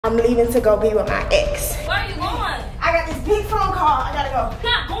I'm leaving to go be with my ex. Where are you going? I got this big phone call. I gotta go.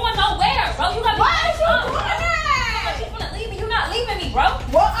 You're not going nowhere, bro. You gotta be. Why are you doing that? You wanna leave me? You're not leaving me, bro.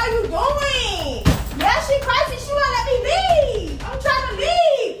 What are you doing? Yeah, she crazy. She won't let me leave. I'm trying to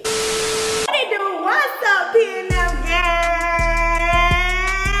leave. What they doing? What's up, PNM gang?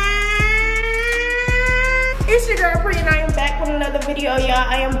 It's your girl PREE and I am back with another video, y'all.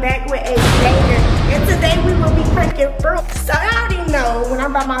 I am back with a banger. And today we will be pranking fruit. So y'all already know when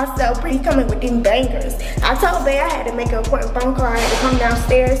I'm by myself, PREE coming with them bangers. I told Bae I had to make an important phone call. I had to come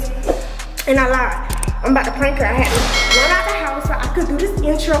downstairs. And I lied. I'm about to prank her. I had to run out the house so I could do this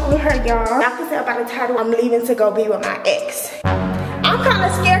intro on her, y'all. Y'all can tell by the title, I'm leaving to go be with my ex. I'm kind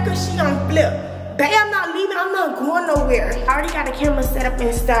of scared because she on flip. Bae, I'm not leaving. I'm not going nowhere. I already got a camera set up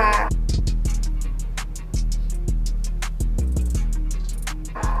inside.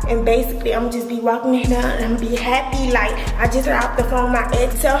 And basically, I'm just be walking in there and I'm be happy. Like, I just got off the phone with my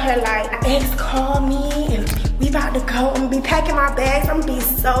ex. Tell her, like, my ex called me and we about to go. I'm gonna be packing my bags. I'm gonna be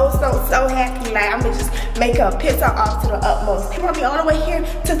so happy. Like, I'm gonna just make her piss her off to the utmost. You brought me all the way here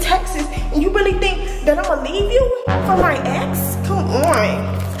to Texas and you really think that I'm gonna leave you for my ex? Come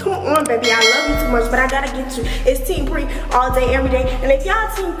on. Come on, baby. I love you too much, but I gotta get you. It's Team PREE all day, every day. And if y'all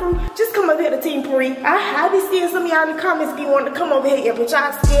Team PREE, just come over here to Team PREE. I be seeing some of y'all in the comments be wanting to come over here, but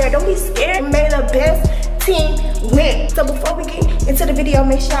y'all scared. Don't be scared. May the best team win. So before we get into the video,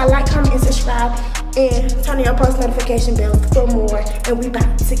 make sure y'all like, comment, and subscribe, and turn on your post notification bell for more. And we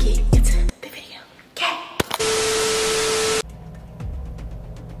about to get into the video. Okay?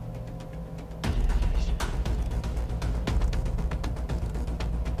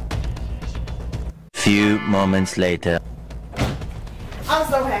 Few moments later. I'm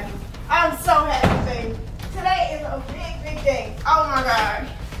so happy. I'm so happy, baby. Today is a big day. Oh my God.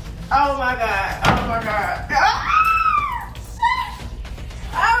 Oh my God. Oh my God. Ah!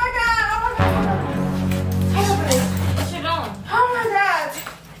 Oh my God. Oh my God. What What you doing? Oh my God.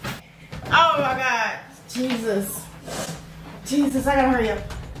 Oh my God. Jesus. Jesus, I gotta hurry up.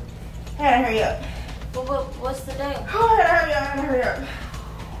 I gotta hurry up. What's the deal? Oh, I gotta hurry up. I gotta hurry up.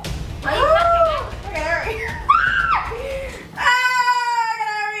 Why you packing? I gotta hurry. I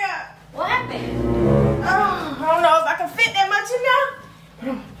gotta hurry up. What happened? Oh, I don't know if I can fit that much in there.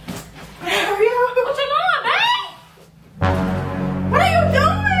 Hurry up. What you doing, babe? What are you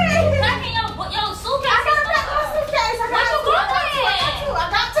doing? Packing your suitcase. I gotta pack my suitcase. I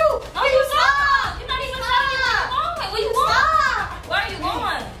got to. No, you stop. You're not even telling me where you're going. Where you going? Stop. Where are you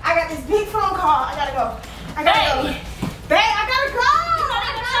going? I got this big phone call. I gotta go. I gotta go. Babe, I gotta go.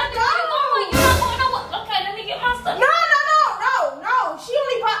 You're not going nowhere. Okay, let me get my stuff. No. She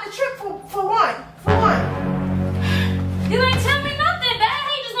only bought the trip for one. You ain't tell me nothing, babe. How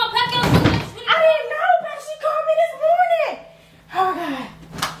you just gonna pack your suitcase? I didn't know, but she called me this morning. Oh my God.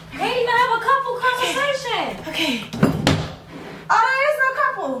 We ain't even have a couple conversation. Okay. Oh, there is no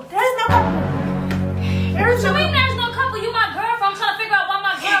couple. There is no couple. There is no What you mean couple. there's no couple? You my girlfriend. I'm trying to figure out why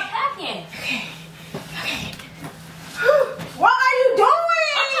my girl packing. Okay. What are you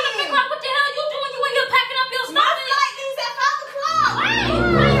doing? I'm trying to figure out what the hell you doing. You in here packing up your My stuff. flight leaves at 5 o'clock.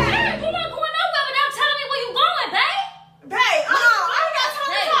 Wait, you're not going nowhere without telling me where you going, babe. Babe, I ain't got time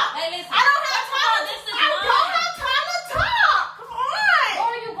to talk. Hey, listen. I don't have time to talk. Come on. Where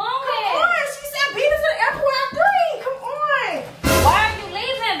are you going? Come on. She said beat us to the airport at 3. Come on. Why are you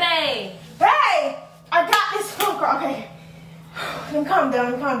leaving, babe? Babe, I got this phone call. Okay. Then calm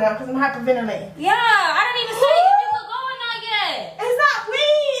down, because I'm hyperventilating. Yeah, I didn't even say if you could go or not yet. It's not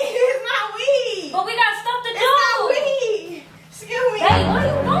weed. But we got stuff to do. It's not weed. Excuse me. Babe, what are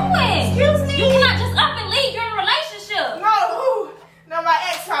you doing? Excuse me. You cannot just up and leave. You're in a relationship. No, my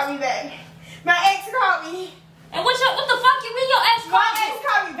ex called me back. My ex called me. And what the fuck you mean your ex My called ex you?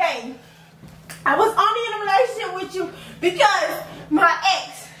 called me back. I was only in a relationship with you because my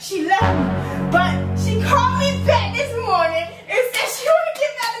ex, she left me. But she called me back this morning and said she want to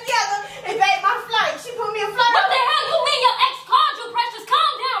get back together and paid my flight. She put me a flight. What the hell you mean your ex called you, Precious?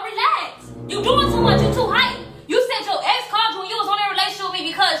 Calm down, relax. You doing too much, you too hype. You said your ex called you and you was on a relationship with me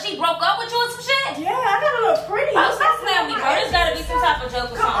because she broke up with you or some shit? Yeah, I got a little pretty. Oh, stop playing with me, bro. There's gotta be some type of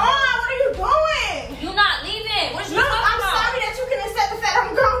joke or Come something. on, what are you doing? You not leaving. What is you No, talking I'm about? sorry that you can accept the fact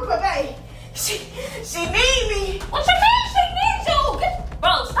I'm gone, but babe, she need me. What you mean she needs you?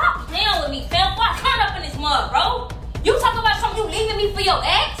 Bro, stop playing with me, fam. Why turn up in this mud, bro? You talk about something you leaving me for your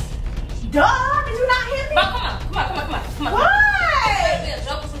ex? Duh, did you not hear me? Bro, come on. Why? It's be a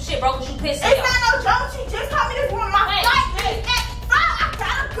joke or some shit, bro, cause you pissed me It's off. not no joke. She just told me this morning my Hey, flight hey. is at 5. I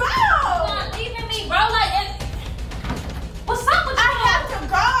gotta go. You're not leaving me, bro. Like, what's up with you? I have to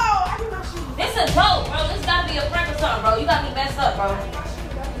go. I do my shoes. This a joke, bro. This gotta be a prank or something, bro. You got me messed up, bro.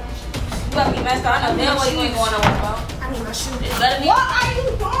 You gotta be messed up. I know damn well you ain't going nowhere, bro. I need my shoes. It better be. What are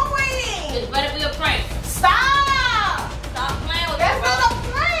you doing? It better be a prank. Stop! Stop playing with me, That's bro. not a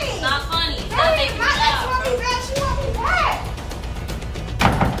prank. It's not funny. Stop Hey, making me my ex laugh. want me back. She want me back.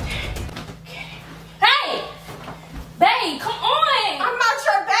 Hey, babe, come on. I'm not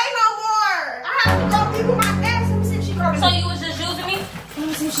your bae no more. I have to go be with my ex. Let me see if she coming. So you was just using me? Let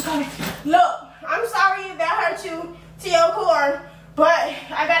me see if she coming. Look, I'm sorry if that hurt you to your core, but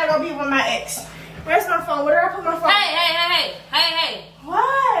I gotta go be with my ex. Where's my phone? Where did I put my phone? Hey.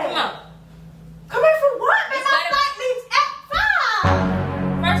 What? Come on. Come here for what? Man, It's my better- flight leaves at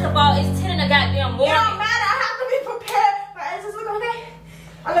 5. First of all, it's 10 in the goddamn It morning. don't matter. I have to be prepared. My ex is looking okay.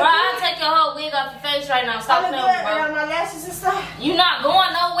 I Bro, look I'll good. take your whole wig off your face right now. I Stop look playing good. with me, I bro. got my lashes and stuff. You not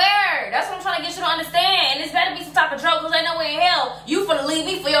going nowhere. That's what I'm trying to get you to understand. And this better be some type of joke, because ain't no way in hell you finna leave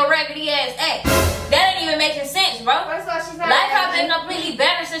me for your raggedy ass ex. That ain't even making sense, bro. First of all, she's not Life has raggedy. been completely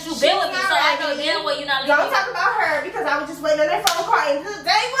better since you She's been with me, not so I know raggedy. damn well you not leaving Don't me. talk about her because I was just waiting on that phone call. And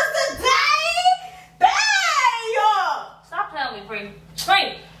today was the day. Bang! Stop playing with me, Free.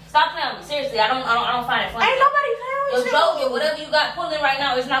 Free. Stop playing with me. Seriously, I don't find it funny. Ain't nobody playing You're with you. joking. Whatever you got pulling right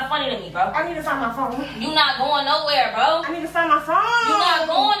now is not funny to me, bro. I need to find my phone. You not going nowhere, bro. I need to find my phone. You not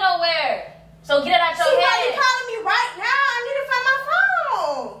going nowhere. So get it out She your probably head. calling me right now. I need to find my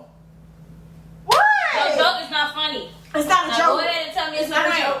phone. What? Your joke is not funny. It's not a Now joke. go ahead and tell me it's a not a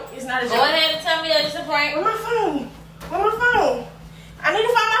prank. joke. It's not a joke. Go ahead and tell me that it's a prank. Where my phone? Where my phone? I need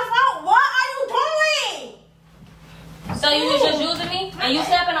to find my phone. What are you doing? So you was just using me and you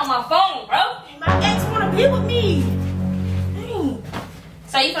tapping on my phone, bro? My ex wanna be with me. Dang.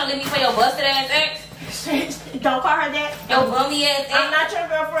 So you gonna leave me for your busted ass ex? Don't call her that. Your bummy ass ex? I'm not your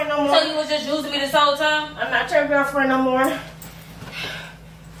girlfriend no more. So you was just using me this whole time? I'm not your girlfriend no more.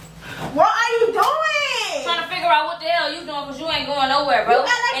 What are you doing? Trying to figure out what the hell you doing, because you ain't going nowhere, bro. You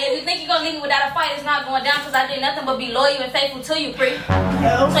act like And if you think you're gonna leave me without a fight, it's not going down, because I did nothing but be loyal and faithful to you, Pre.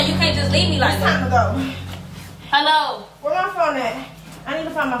 Yo, So you can't just leave me like it's that. time to go. Hello? Where my phone at? I need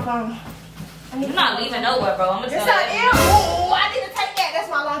to find my phone. I need You're to not find my leaving phone. nowhere, bro. I'm gonna Yes, tell I you. am. Ooh, I need to take that. That's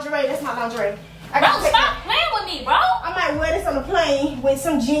my lingerie. That's my lingerie. I Bro, gotta take stop that. playing with me, bro. I might wear this on the plane with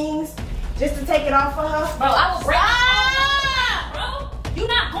some jeans just to take it off for her. Bro, I will break this whole Stop! thing, bro. You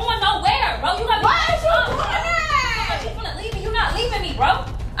not going nowhere, bro. You gotta be Why is you calm, doing bro. that? You finna leave me. You not leaving me, bro.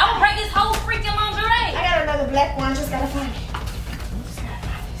 I will break this whole freaking lingerie. I got another black one. Just gotta find it. Just gotta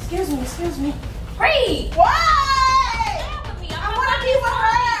find it. Excuse me. Excuse me. Free. Why? Stay with me. I want to be with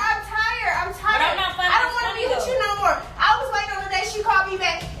her. I'm tired. I'm tired. But I'm not finding I don't want to be this with funny, you no more. I was waiting on the day she called me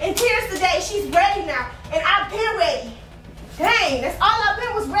back. And here's the day. She's ready now. And I've been ready. Dang, that's all I've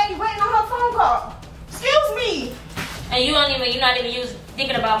been was ready, waiting on her phone call. Excuse me. And you're not even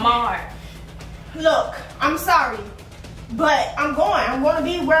thinking about my heart. Look, I'm sorry. But I'm going to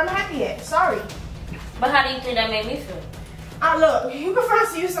be where I'm happy at. Sorry. But how do you think that made me feel? Look, you can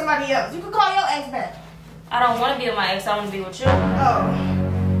find you somebody else. You can call your ex back. I don't want to be with my ex. I want to be with you.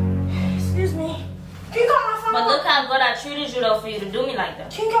 Oh. Excuse me. Can you call my phone? But look how good I treated you, though, for you to do me like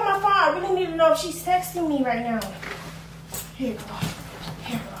that. Can you call my phone? I really need to know if she's texting me right now. Here you go.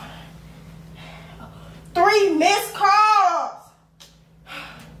 Here you go. 3 missed calls.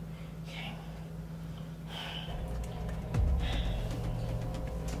 Okay.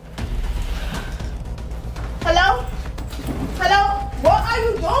 Hello? Hello? What are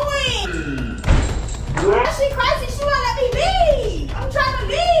you doing? She crazy. She won't let me leave. I'm trying to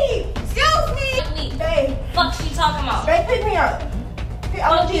leave. Excuse me. Babe. Fuck she talking about? Babe, pick me up.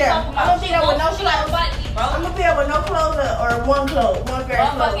 I'm gonna be there. I'm gonna be there with no She gonna clothes. fight me, bro. I'm gonna be there with no clothes or one pair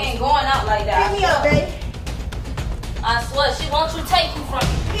of Motherfucker ain't clothes. going out like that. Pick me up, babe. I swear, she wants you take you from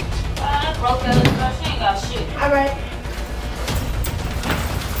me. I broke that little girl. She ain't got shit. Alright.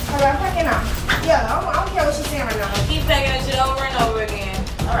 Alright, packing up. Yeah, I don't care what she's saying right now. Keep packing that shit over and over again.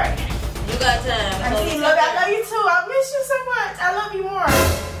 Alright. You got time. I So see, you love, take I love you too. I miss you so much. I love you more.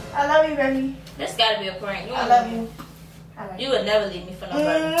 I love you, baby. This gotta be a prank. I love you. I love You would never leave me for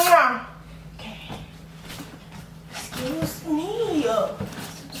nobody. Mwah. Okay. Excuse me.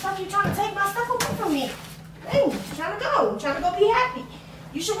 Stop you trying to take my stuff away from me. Dang, I'm trying to go. I'm trying to go be happy.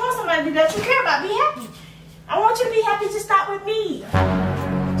 You should want somebody that you care about. Be happy. I want you to be happy, just not with me.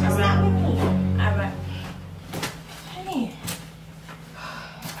 Just not with me. Alright. Dang.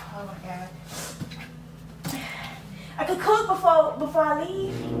 Oh my God. I could cook before I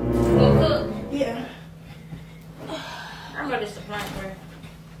leave. You gonna cook? Yeah. I'm ready to prank her.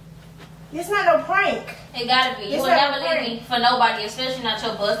 It's not no prank. It gotta be. You It's would not never a prank. leave me for nobody, especially not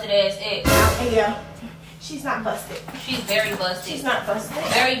your busted ass ex. Yeah. She's not busted. She's very busted. She's not busted.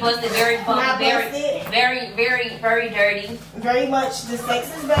 Very busted, very Not bummed, very, busted. very, very, very dirty. Very much. The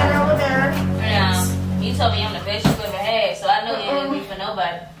sex is better over there. You told me I'm the best you ever had, so I know you ain't leave me for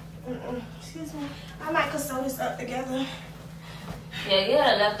nobody. Excuse me. I might could sew this up together. Yeah, get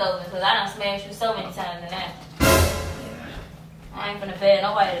the leftovers, because I done smashed you so many times in that. Yeah. I ain't finna pay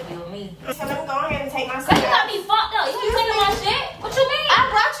nobody to be with me. So let me go ahead and take my stuff. stuff. You got me fucked up. You ain't taking my shit? What you mean? I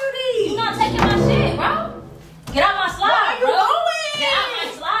brought you these. You not taking my shit, bro. Get out my slide, What are you doing? Get out my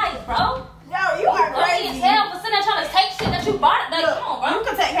slide, bro. Yo, you are crazy. You hell for sitting there trying to take shit that you bought. Like, look, come on, bro. You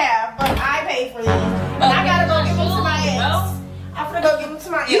can take half, but I paid for these. And I gotta go give them to my ex. I'm finna go give them to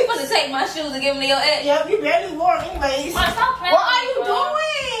my ex. You finna take my shoes and give them to your ex? Yep, you barely wore them anyways. Man, stop playing what are me, you bro.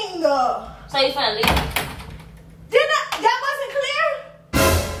 doing? So you finna leave? That wasn't clear?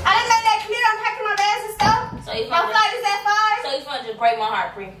 I didn't make that clear. I'm packing my bags and stuff. So you my flight is at 5. So you finna just break my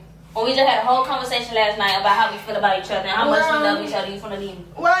heart, PREE. When we just had a whole conversation last night about how we feel about each other and how much we love each other, you finna leave me.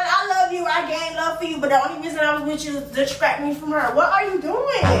 Well, I love you. I gained love for you, but the only reason I was with you is to distract me from her. What are you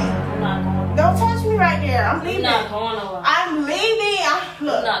doing? I'm not going. Don't touch me right there. I'm leaving. You're not going nowhere. I'm leaving.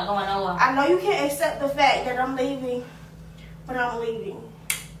 Look, you're not going nowhere. I know you can't accept the fact that I'm leaving, but I'm leaving.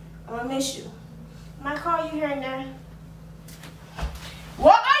 I'm gonna miss you. I might call you here and there.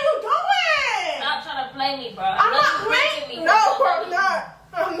 What are you doing? Stop trying to play me, bro. I'm not playing. No, bro, I'm not.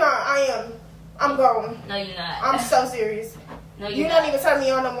 I'm not. I am. I'm going. No, you're not. I'm so serious. No, you don't even turn me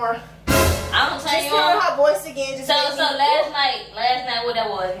on no more. I don't turn you on. Just hearing her voice again. So last night, what that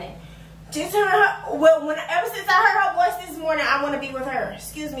was, man? Just hearing her. Well, ever since I heard her voice this morning, I want to be with her.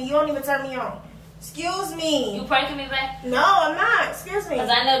 Excuse me. You don't even turn me on. Excuse me. You pranking me back? No, I'm not. Excuse me. Because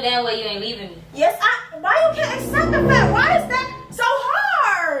I know damn well you ain't leaving me. Yes, why you can't accept the fact? Why is that so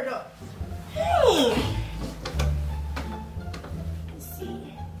hard? Hey. Let's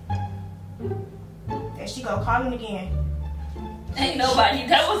see. There she go, calling again. Ain't nobody.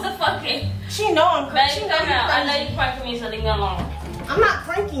 That was the fucking. She know I'm crazy. I know you pranking me, so leave me alone. I'm not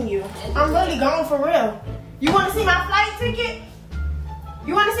pranking you. I'm really going for real. You want to see my flight ticket?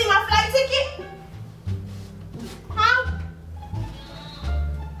 You want to see my flight ticket? Huh?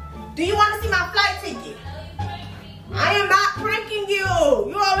 Do you want to see my flight ticket? I am not pranking you.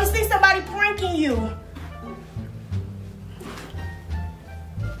 You always think somebody pranking you.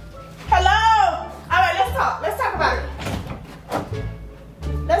 Hello? All right, let's talk. Let's talk about it.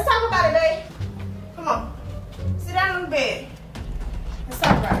 Let's talk about it, babe. Come on. Sit down on the bed. Let's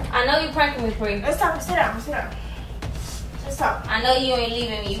talk about it. I know you pranking me, PREE. Let's talk. Sit down. Sit down. Let's talk. I know you ain't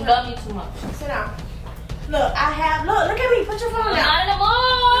leaving me. You love me too much. Sit down. Look, look at me. Put your phone down. I'm not in the mood.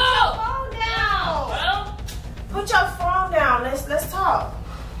 Put your phone down. Bro. Put your phone down. Let's talk.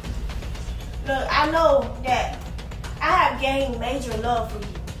 Look, I know that I have gained major love for you.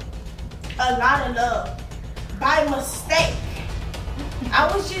 A lot of love. By mistake. I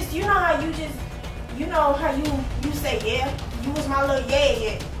was just, you know how you say yeah? You was my little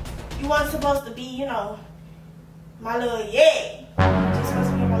yeah. You weren't supposed to be, you know, my little yeah. You just supposed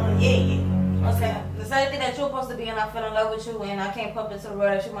to be my little yeah. Okay. The same thing that you're supposed to be and I fell in love with you and I can't pump into the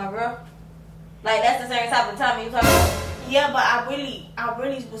world that you're my girl. Like that's the same type of time you talking about. Yeah, but I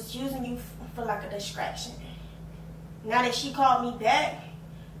really was using you for like a distraction. Now that she called me back,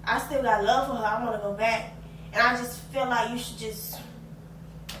 I still got love for her. I want to go back, and I just feel like you should just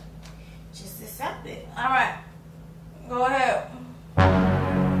accept it. All right, go ahead.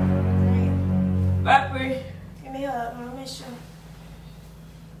 Bye, PREE. Give me a hug. I miss you.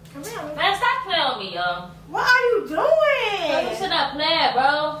 Come here. Man, stop playing with me, yo. What are you doing? You should not play,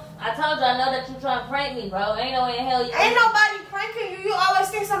 bro. I told you I know that you trying to prank me, bro. Ain't no way in hell you. Ain't nobody pranking you. You always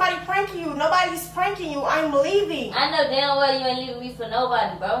think somebody pranking you. Nobody's pranking you. I'm leaving. I know damn well you ain't leaving me for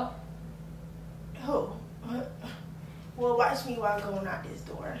nobody, bro. Who? Well, watch me while I'm going out this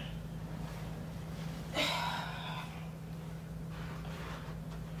door.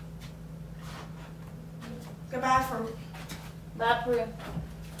 Goodbye, from. Bye, PREE.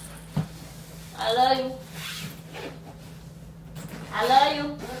 I love you. I love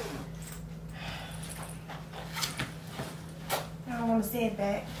you. I don't want to say it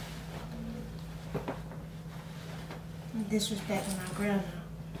back. I'm disrespecting my girl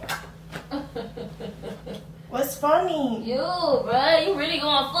now. What's funny? You, bro. You really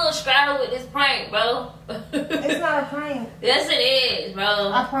going full straddle with this prank, bro. It's not a prank. Yes, it is,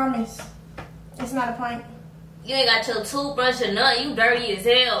 bro. I promise. It's not a prank. You ain't got your toothbrush or nothing. You dirty as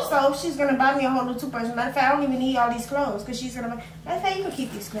hell. So she's gonna buy me a whole new toothbrush. Matter of fact, I don't even need all these clothes because she's gonna. Matter of fact, you can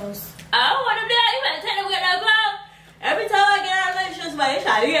keep these clothes. I don't want them there. You better take them with no clothes. Every time I get out of relationship, somebody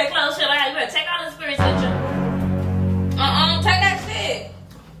try to get clothes. Shit like that. You better take all the spirits with you. Take that shit.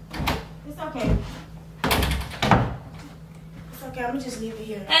 It's okay. It's okay. I'm gonna just leave it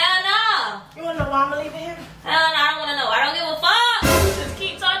here. Hell no. You wanna know why I'm gonna leave it here? Hell no. I don't want to know. I don't give a fuck. You just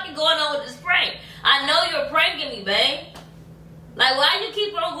keep talking, going on with this prank. I know Like, why you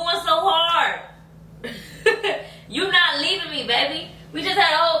keep on going so hard? You not leaving me, baby. We just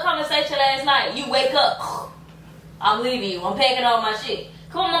had a whole conversation last night. You wake up. I'm leaving you. I'm packing all my shit.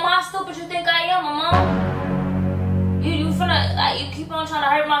 Come on, mama. How stupid you think I am, mama? You finna, like, you keep on trying to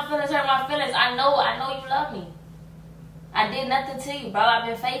hurt my feelings. I know you love me. I did nothing to you, bro. I've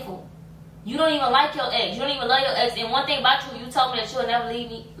been faithful. You don't even like your ex. You don't even love your ex. And one thing about you, you told me that you'll never leave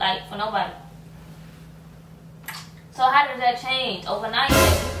me, like, for nobody. So how did that change overnight?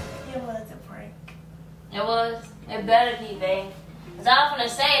 It was a prank. It was. It better be, babe. Cause I was gonna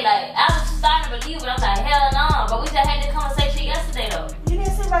say, like, I was starting to believe it. I was like, hell no. But we just had this conversation yesterday, though. You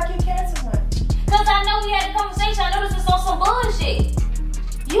didn't seem like you cared too much. Cause I know we had a conversation. I know this is on some bullshit.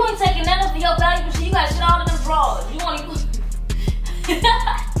 You ain't taking none of your valuable shit. You got shit all in them drawers. You won't even.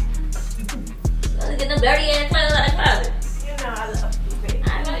 Let's get them dirty ass clothes out of the closet. You know I love you, baby.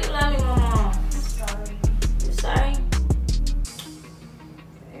 I know you love me, mama. I'm sorry. You sorry?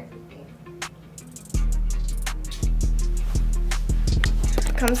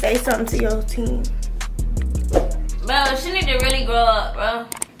 Come say something to your team. Bro, she need to really grow up, bro.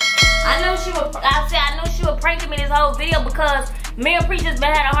 I know she was pranking me this whole video because me and PREE just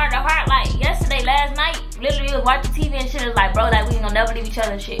been had a heart to heart. Like yesterday, last night, literally was watching TV and shit. It was like, bro, like we ain't gonna never leave each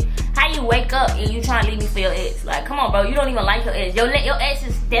other and shit. How you wake up and you trying to leave me for your ex? Like, come on, bro. You don't even like your ex. Your ex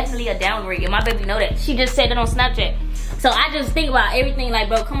is definitely a downgrade, and my baby know that. She just said it on Snapchat. So I just think about everything. Like,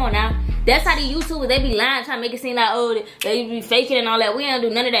 bro, come on now. That's how the YouTubers, they be lying, trying to make it seem like, oh, they be faking and all that. We don't do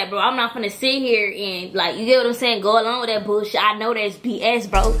none of that, bro. I'm not finna sit here and, like, you get what I'm saying, go along with that bullshit. I know that's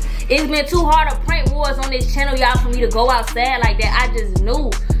BS, bro. It's been too hard to prank wars on this channel, y'all, for me to go outside like that. I just knew.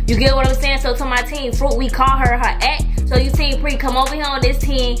 You get what I'm saying? So to my team, Fruit, we call her ex. So you team PREE, come over here on this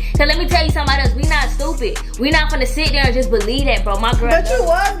team. Cause let me tell you something about us. We not stupid. We not finna sit there and just believe that, bro. My girl. But you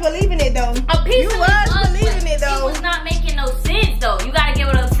was believing it though. You was believing it though. It was not making no sense though. You gotta get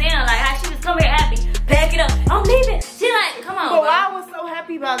what I'm saying. Like how she was coming here happy, pack it up. I'm leaving. She like, come on. But why I was so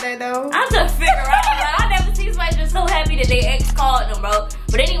happy about that though? I'm just figuring out. Like, I never seen somebody just so happy that they ex called them, bro.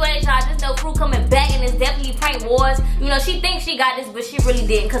 But anyways, y'all, just know Fruit coming back and it's definitely prank wars. You know, she thinks she got this, but she really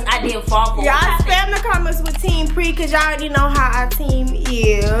didn't, cause I didn't fall for it. Y'all spam the comments with Team PREE, cause y'all already know how our team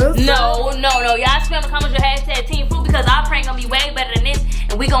is. No. Y'all spam the comments with hashtag Team Fruit because our prank gonna be way better than this,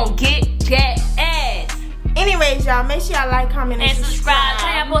 and we gonna get that ass. Anyways, y'all, make sure y'all like, comment, and subscribe.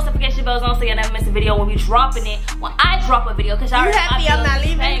 Turn your post notification bells on so you never miss a video when we dropping it. When I drop a video, cause y'all happy I'm not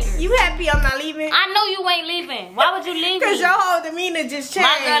leaving? You happy I'm not leaving? I know you ain't leaving. Why would you leave me? Cause your whole demeanor just changed.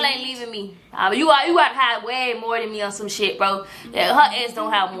 My girl ain't leaving me. You gotta have way more than me on some shit, bro. Yeah, her ex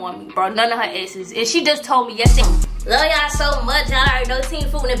don't have more on me, bro. None of her exes. And she just told me yesterday. Love y'all so much. Y'all already know Team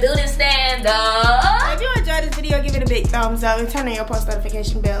Fruit in the building. Stand up. If you enjoyed this video, give it a big thumbs up and turn on your post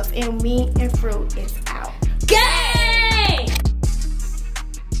notification bells. And me and Fruit is